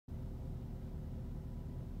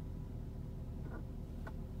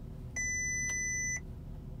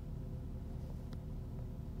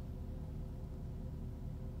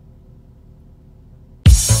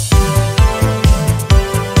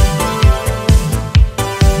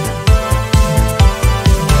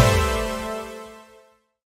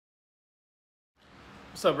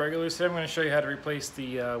What's up, regulars? Today I'm going to show you how to replace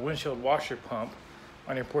the windshield washer pump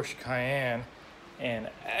on your Porsche Cayenne. And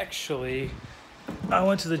actually, I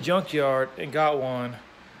went to the junkyard and got one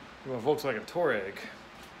from a Volkswagen Touareg.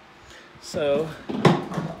 So,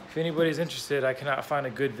 if anybody's interested, I cannot find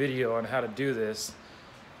a good video on how to do this.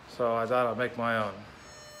 So I thought I'd make my own.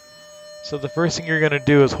 So the first thing you're going to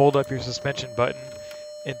do is hold up your suspension button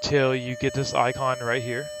until you get this icon right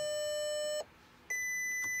here.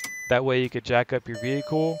 That way you could jack up your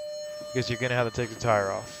vehicle because you're going to have to take the tire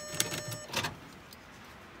off.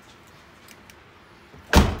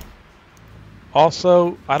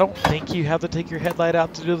 Also, I don't think you have to take your headlight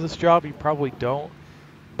out to do this job. You probably don't.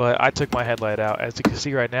 But I took my headlight out. As you can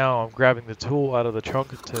see right now, I'm grabbing the tool out of the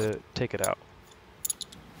trunk to take it out.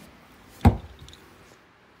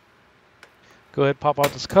 Go ahead, pop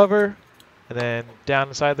out this cover, and then down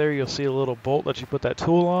inside there you'll see a little bolt that you put that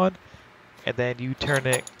tool on, and then you turn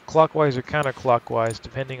it clockwise or counterclockwise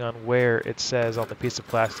depending on where it says on the piece of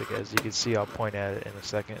plastic. As you can see, I'll point at it in a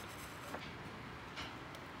second.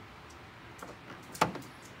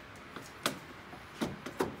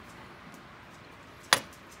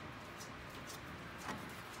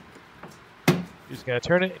 You're just going to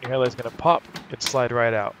turn it and your headlight's going to pop and slide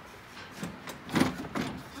right out.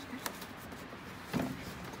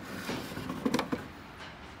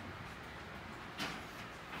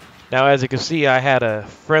 Now, as you can see, I had a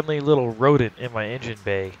friendly little rodent in my engine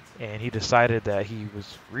bay, and he decided that he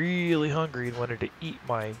was really hungry and wanted to eat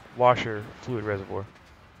my washer fluid reservoir.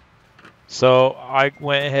 So I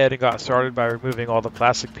went ahead and got started by removing all the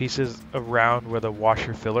plastic pieces around where the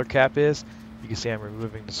washer filler cap is. You can see I'm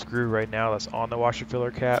removing the screw right now that's on the washer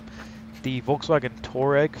filler cap. The Volkswagen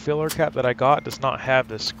Touareg filler cap that I got does not have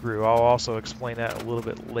this screw. I'll also explain that a little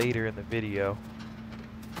bit later in the video.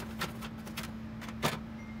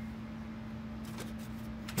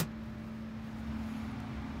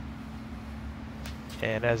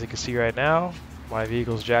 And as you can see right now, my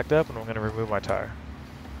vehicle's jacked up and I'm going to remove my tire.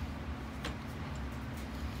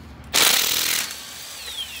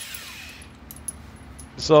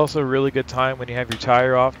 This is also a really good time when you have your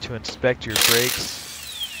tire off to inspect your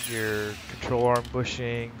brakes, your control arm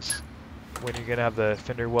bushings, when you're going to have the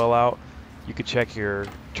fender well out. You can check your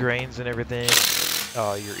drains and everything,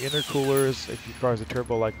 your intercoolers if your car's a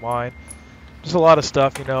turbo like mine. Just a lot of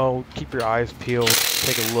stuff, you know, keep your eyes peeled,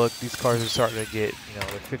 take a look. These cars are starting to get, you know,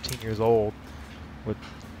 they're 15 years old with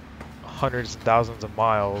hundreds of thousands of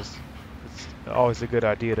miles. It's always a good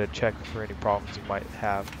idea to check for any problems you might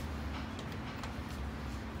have.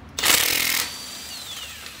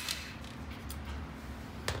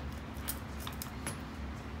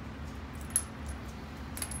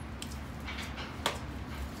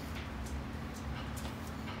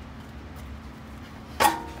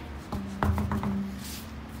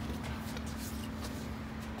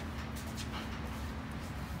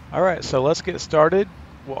 Alright, so let's get started.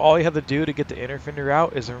 Well, all you have to do to get the inner fender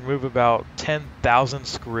out is remove about 10,000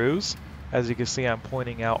 screws. As you can see, I'm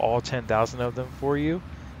pointing out all 10,000 of them for you.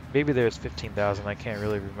 Maybe there's 15,000, I can't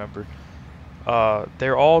really remember.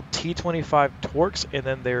 They're all T25 Torx, and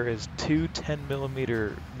then there is two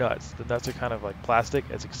 10mm nuts. The nuts are kind of like plastic,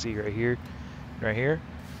 as you can see right here,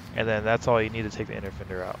 and then that's all you need to take the inner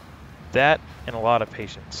fender out. That and a lot of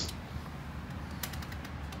patience.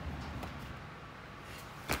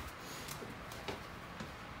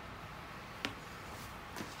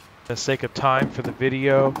 For the sake of time for the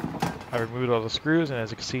video, I removed all the screws, and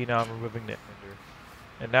as you can see now I'm removing the fender.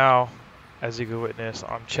 And now, as you can witness,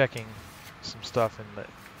 I'm checking some stuff in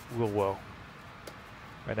the wheel well.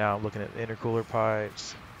 Right now I'm looking at the intercooler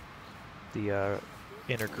pipes, the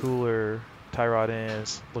intercooler tie rod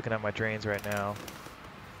ends, looking at my drains right now.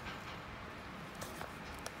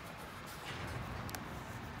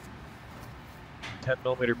 .10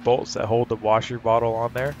 millimeter bolts that hold the washer bottle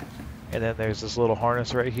on there. And then there's this little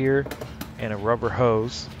harness right here and a rubber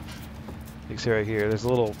hose. You can see right here, there's a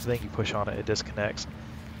little thing you push on it, it disconnects.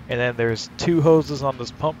 And then there's two hoses on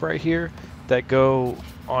this pump right here that go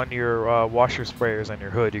on your washer sprayers on your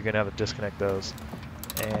hood. You're going to have to disconnect those.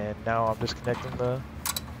 And now I'm disconnecting the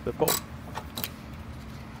bolt.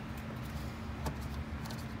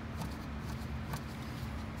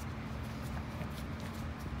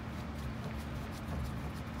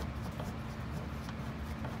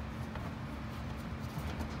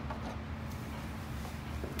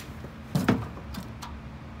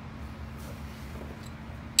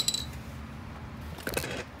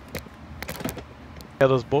 Yeah,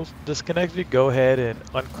 those bolts disconnected, go ahead and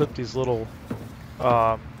unclip these little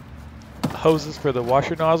hoses for the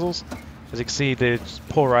washer nozzles. As you can see, they just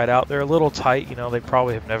pull right out. They're a little tight, you know, they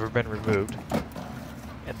probably have never been removed.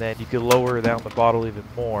 And then you can lower down the bottle even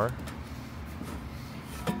more.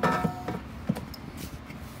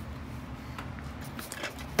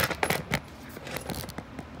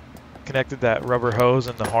 Connected that rubber hose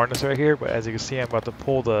in the harness right here, but as you can see, I'm about to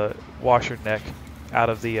pull the washer neck out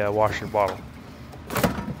of the washer bottle,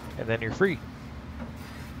 and then you're free.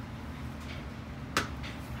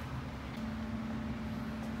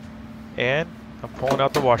 And I'm pulling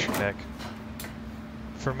out the washer neck.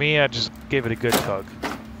 For me, I just gave it a good tug.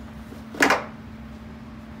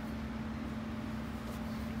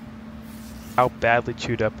 How badly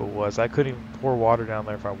chewed up it was. I couldn't even pour water down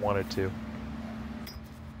there if I wanted to.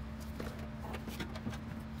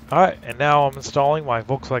 Alright, and now I'm installing my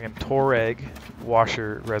Volkswagen Touareg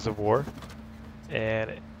washer reservoir.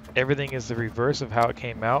 And everything is the reverse of how it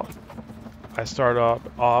came out. I started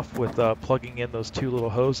off with plugging in those two little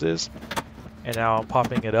hoses. And now I'm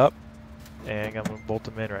popping it up. And I'm going to bolt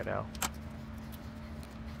them in right now.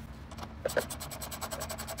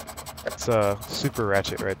 It's a super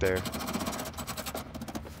ratchet right there.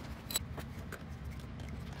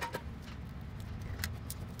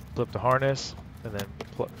 Flip the harness and then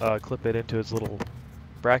clip it into its little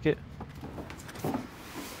bracket.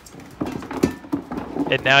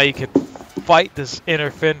 And now you can fight this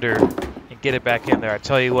inner fender and get it back in there. I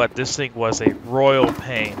tell you what, this thing was a royal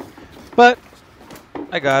pain. But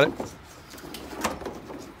I got it.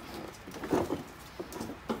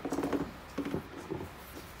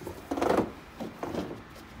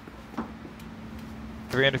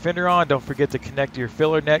 If you're in the fender on, don't forget to connect your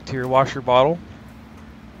filler neck to your washer bottle.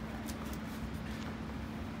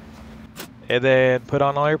 And then put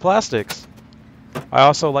on all your plastics. I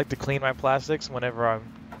also like to clean my plastics whenever I'm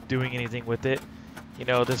doing anything with it. You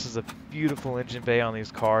know, this is a beautiful engine bay on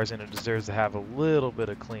these cars and it deserves to have a little bit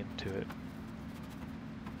of clean to it.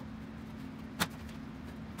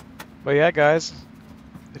 But yeah, guys,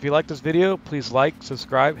 if you like this video, please like,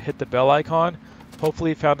 subscribe, hit the bell icon. Hopefully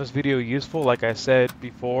you found this video useful. Like I said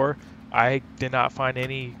before, I did not find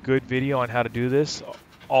any good video on how to do this,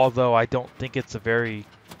 although I don't think it's a very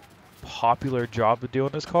popular job to do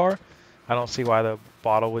in this car. I don't see why the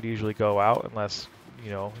bottle would usually go out unless, you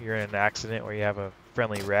know, you're in an accident or you have a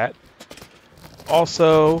friendly rat.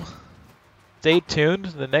 Also, stay tuned.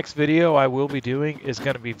 The next video I will be doing is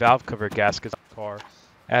going to be valve cover gaskets on the car,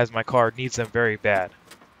 as my car needs them very bad.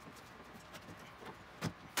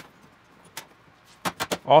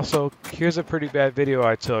 Also, here's a pretty bad video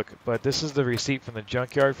I took, but this is the receipt from the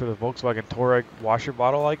junkyard for the Volkswagen Touareg washer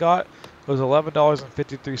bottle I got. It was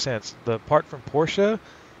 $11.53. The part from Porsche,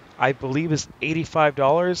 I believe, is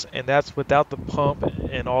 $85, and that's without the pump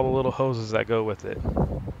and all the little hoses that go with it.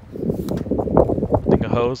 Take a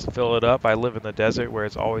hose, fill it up. I live in the desert where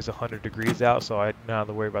it's always 100 degrees out, so I don't have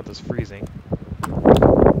to worry about this freezing.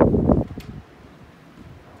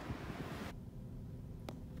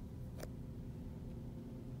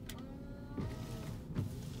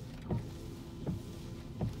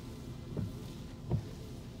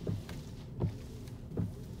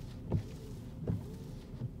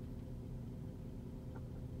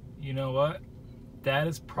 You know what? That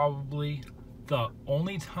is probably the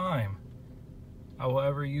only time I will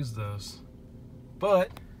ever use those. But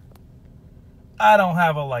I don't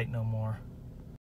have a light no more.